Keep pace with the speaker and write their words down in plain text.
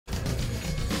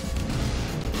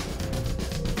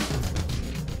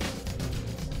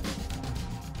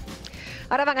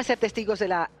Ahora van a ser testigos de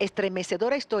la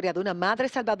estremecedora historia de una madre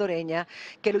salvadoreña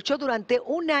que luchó durante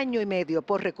 1 año y medio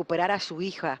por recuperar a su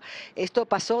hija. Esto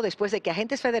pasó después de que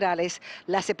agentes federales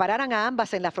la separaran a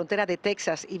ambas en la frontera de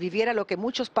Texas y viviera lo que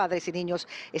muchos padres y niños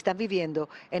están viviendo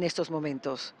en estos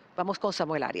momentos. Vamos con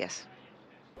Samuel Arias.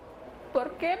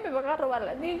 ¿Por qué me van a robar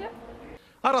la niña?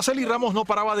 Araceli Ramos no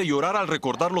paraba de llorar al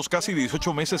recordar los casi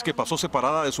 18 meses que pasó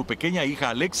separada de su pequeña hija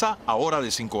Alexa, ahora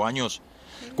de 5 años.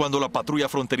 Cuando la patrulla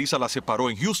fronteriza la separó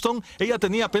en Houston, ella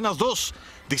tenía apenas 2.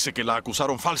 Dice que la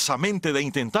acusaron falsamente de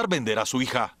intentar vender a su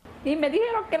hija. Y me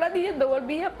dijeron que la niña no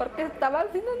volvía porque estaba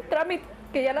haciendo un trámite,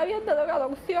 que ya la habían dado en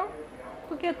adopción,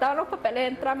 porque estaban los papeles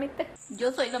en trámite.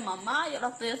 Yo soy la mamá, yo la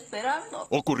estoy esperando.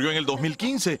 Ocurrió en el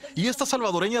 2015 y esta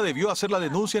salvadoreña debió hacer la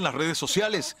denuncia en las redes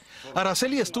sociales.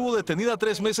 Araceli estuvo detenida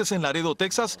 3 meses en Laredo,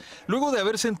 Texas, luego de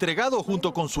haberse entregado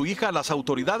junto con su hija a las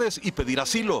autoridades y pedir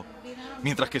asilo,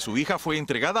 mientras que su hija fue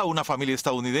entregada a una familia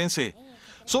estadounidense.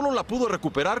 Solo la pudo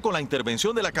recuperar con la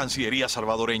intervención de la Cancillería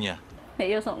salvadoreña.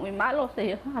 Ellos son muy malos,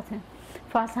 ellos hacen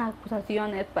falsas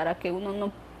acusaciones para que uno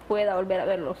no pueda volver a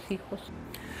ver los hijos.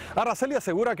 Araceli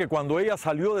asegura que cuando ella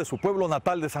salió de su pueblo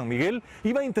natal de San Miguel,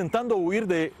 iba intentando huir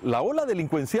de la ola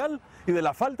delincuencial y de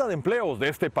la falta de empleos de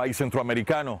este país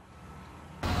centroamericano.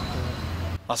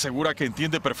 Asegura que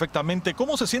entiende perfectamente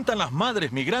cómo se sientan las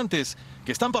madres migrantes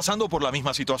que están pasando por la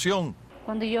misma situación.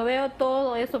 Cuando yo veo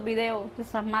todos esos videos de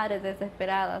esas madres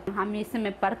desesperadas, a mí se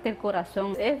me parte el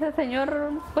corazón. Ese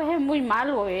señor pues es muy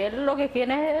malo, él lo que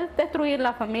quiere es destruir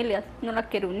las familias, no las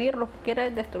quiere unir, lo que quiere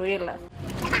es destruirlas.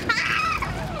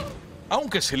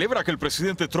 Aunque celebra que el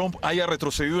presidente Trump haya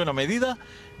retrocedido en la medida,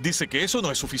 dice que eso no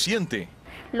es suficiente.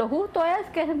 Lo justo es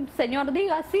que el señor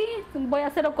diga, sí, voy a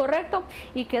hacer lo correcto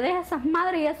y que deje a esas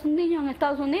madres y a esos niños en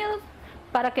Estados Unidos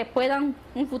para que puedan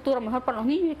un futuro mejor para los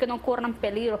niños y que no corran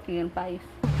peligro aquí en el país.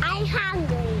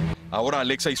 Ahora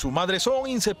Alexa y su madre son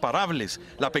inseparables.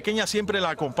 La pequeña siempre la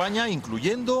acompaña,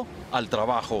 incluyendo al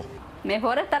trabajo.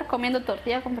 Mejor estar comiendo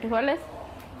tortillas con frijoles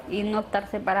y no estar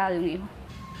separada de un hijo.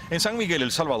 En San Miguel,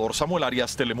 El Salvador, Samuel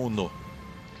Arias, Telemundo.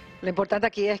 Lo importante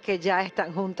aquí es que ya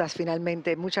están juntas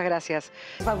finalmente. Muchas gracias.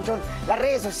 Las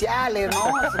redes sociales,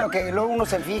 ¿no? Es lo que luego uno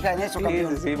se fija en eso,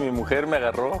 campeón. Sí, mi mujer me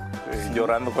agarró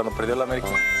llorando cuando perdió la América.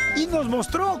 Y nos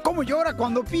mostró cómo llora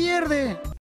cuando pierde.